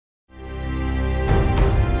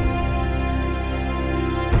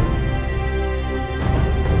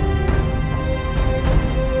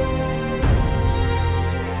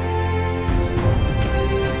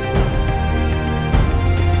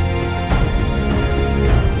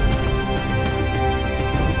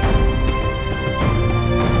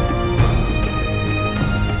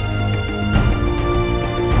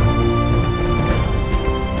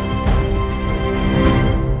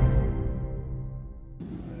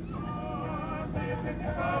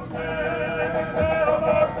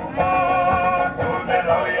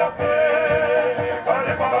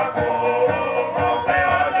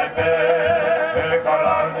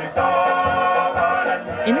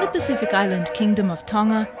In the Pacific Island Kingdom of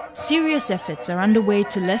Tonga, serious efforts are underway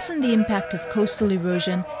to lessen the impact of coastal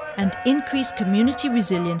erosion and increase community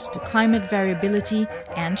resilience to climate variability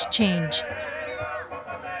and change.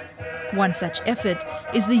 One such effort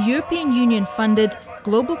is the European Union-funded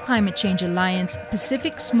Global Climate Change Alliance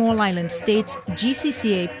Pacific Small Island States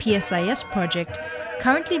Gcca PSIS project,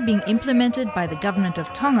 currently being implemented by the Government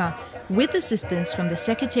of Tonga with assistance from the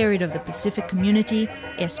Secretariat of the Pacific Community,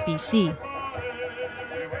 SPC.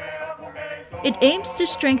 It aims to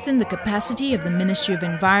strengthen the capacity of the Ministry of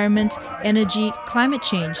Environment, Energy, Climate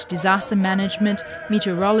Change, Disaster Management,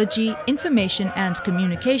 Meteorology, Information and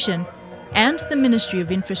Communication, and the Ministry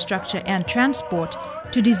of Infrastructure and Transport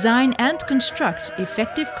to design and construct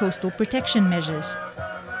effective coastal protection measures.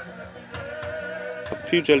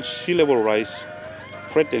 Future sea level rise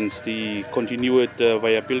threatens the continued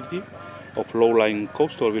viability of low-lying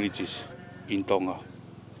coastal villages in Tonga.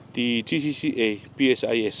 The Gcca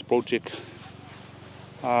PSIS project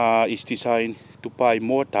is designed to buy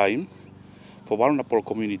more time for vulnerable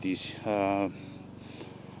communities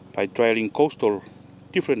by trialing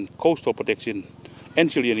different coastal protection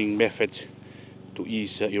engineering methods to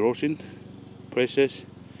ease erosion pressures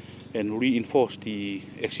and reinforce the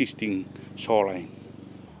existing shoreline.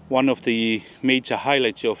 One of the major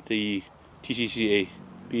highlights of the Gcca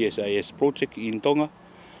PSIS project in Tonga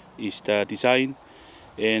is the design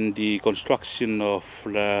and the construction of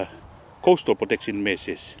the coastal protection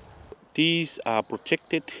measures. These are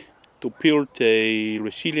projected to build a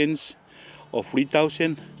resilience of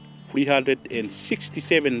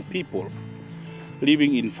 3,367 people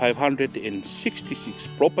living in 566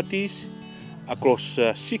 properties across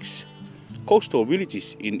 6 coastal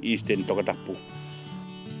villages in eastern Tongatapu.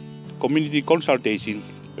 Community consultation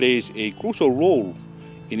plays a crucial role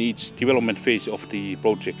in each development phase of the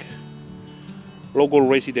project. Local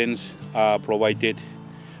residents are provided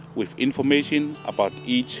with information about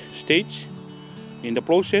each stage in the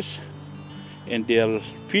process, and their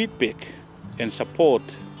feedback and support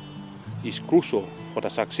is crucial for the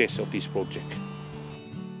success of this project.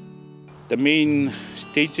 The main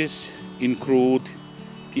stages include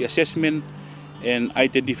the assessment and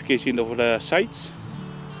identification of the sites,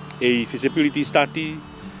 a feasibility study,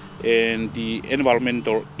 and the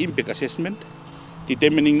environmental impact assessment,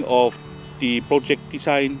 determining of the project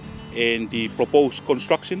design and the proposed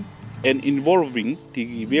construction, and involving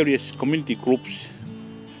the various community groups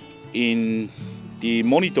in the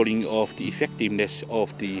monitoring of the effectiveness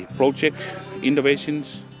of the project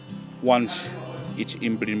interventions once it's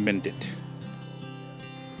implemented.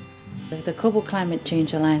 The Global Climate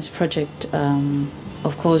Change Alliance project,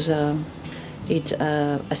 of course, it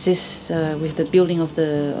assists with the building of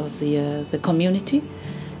the community,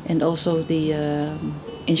 and also the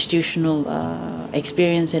institutional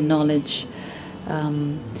experience and knowledge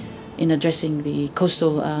in addressing the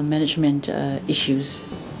coastal management issues.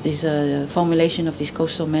 This formulation of this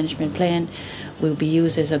coastal management plan will be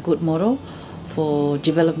used as a good model for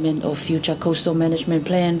development of future coastal management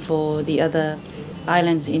plan for the other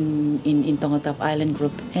islands in Tongatapu Island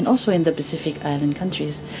Group, and also in the Pacific Island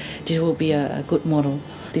countries. This will be a good model.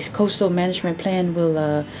 This coastal management plan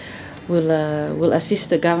will assist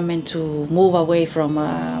the government to move away from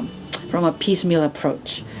a piecemeal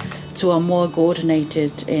approach to a more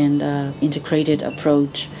coordinated and integrated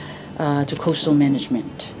approach to coastal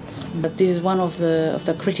management. But this is one of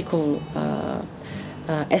the critical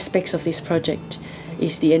aspects of this project,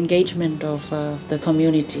 is the engagement of the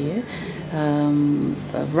community,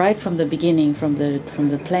 right from the beginning, from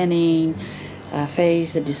the planning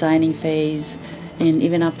phase, the designing phase, and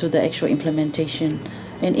even up to the actual implementation,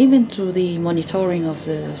 and even to the monitoring of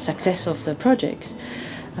the success of the projects.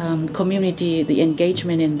 Community, the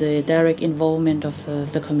engagement and the direct involvement of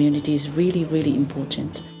the community is really, really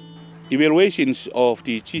important. Evaluations of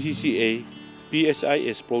the Gcca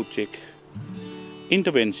PSIS project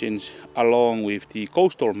interventions along with the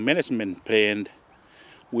coastal management plan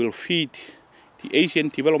will feed the Asian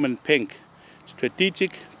Development Bank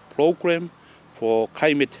strategic program for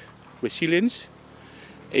climate resilience,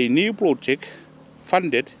 a new project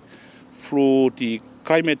funded through the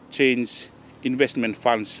Climate Change Investment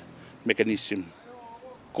Funds mechanism.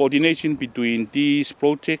 Coordination between these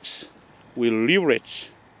projects will leverage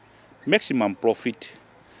maximum profit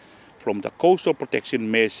from the coastal protection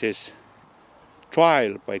measures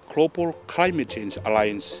trialed by Global Climate Change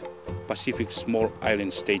Alliance Pacific Small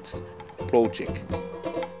Island States project.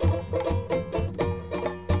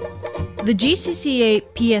 The Gcca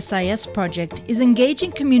PSIS project is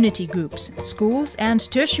engaging community groups, schools and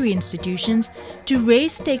tertiary institutions to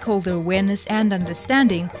raise stakeholder awareness and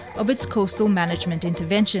understanding of its coastal management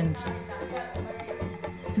interventions.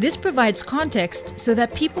 This provides context so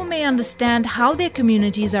that people may understand how their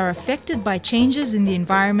communities are affected by changes in the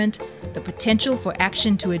environment, the potential for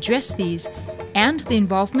action to address these, and the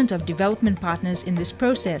involvement of development partners in this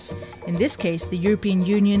process, in this case the European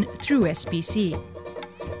Union through SPC.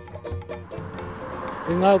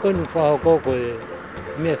 Nga ko nung fa ko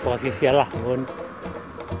me fa sia la ngon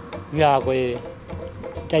ya ko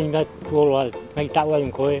tan nga ko la ngai ta wa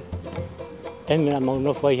ko tan na mo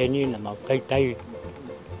no fa ni na mo kai tai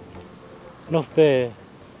no pe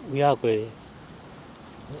ya ko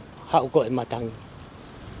ha ko ma tang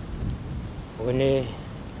ko ne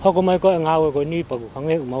ho ko mai ko nga ko ni pa ko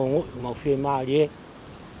nge mo fi ma ye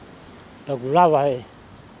ta ku la wa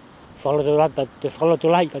fa lo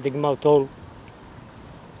to la ka de ma to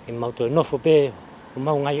e mau to no fope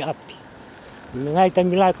mau ngai api ngai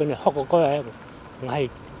tamila ko ne hoko ko ngai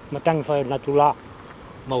matang fa natula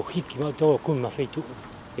mau hiki mau to ku ma fetu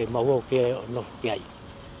ke mau ke no kai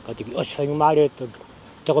ka ti os fa ngale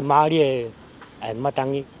to ko mari e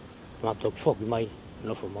matangi ma to fo ki mai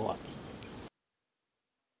no fo mau api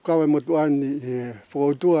ka we motuani e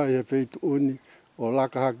fotua e fetu uni o la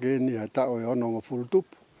ka ke ni ta o ono ngo fultup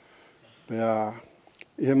pe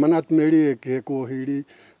e manat meri ke ko hiri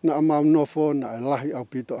na amau no fo na lahi au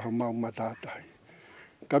pito ha mau matatai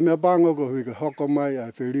ka me bango ko hui hoko mai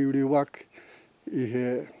a feriuri wak I he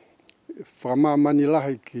whama mani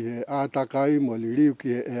lahi ki he ātakai mo li riu ki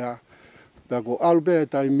he ea pia ko albe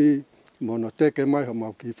tai mi mo no teke mai ho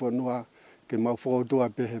mau ki whanua ke mau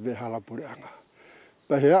whotua pehe ve halapureanga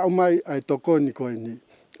pa he au mai ai tokoni koe ni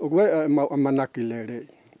o koe ai mau amanaki le rei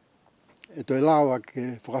e toi lawa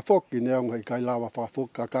ke whakafoki ne aunga I kai lawa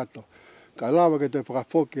whakafoki ka kato kai lawa ke toi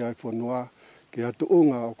whakafoki ai whanua ke atu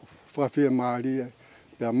unga o whakawhia maari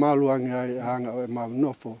pia maluangi ai hanga o e mau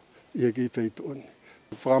nofo I he ki wheitu oni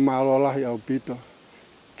whakamalo lahi au pito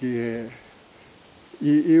ki he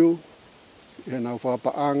iu he nau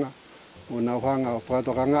whakapaanga o nau hanga o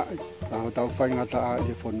whakatokangai nau tau whaingata a I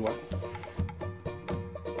he whanua.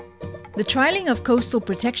 The trialling of coastal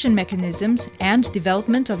protection mechanisms and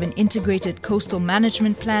development of an integrated coastal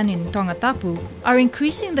management plan in Tongatapu are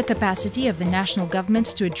increasing the capacity of the national government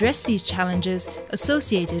to address these challenges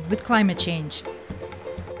associated with climate change.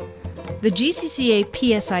 The Gcca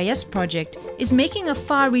PSIS project is making a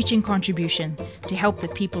far-reaching contribution to help the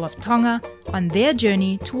people of Tonga on their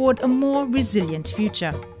journey toward a more resilient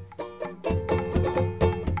future.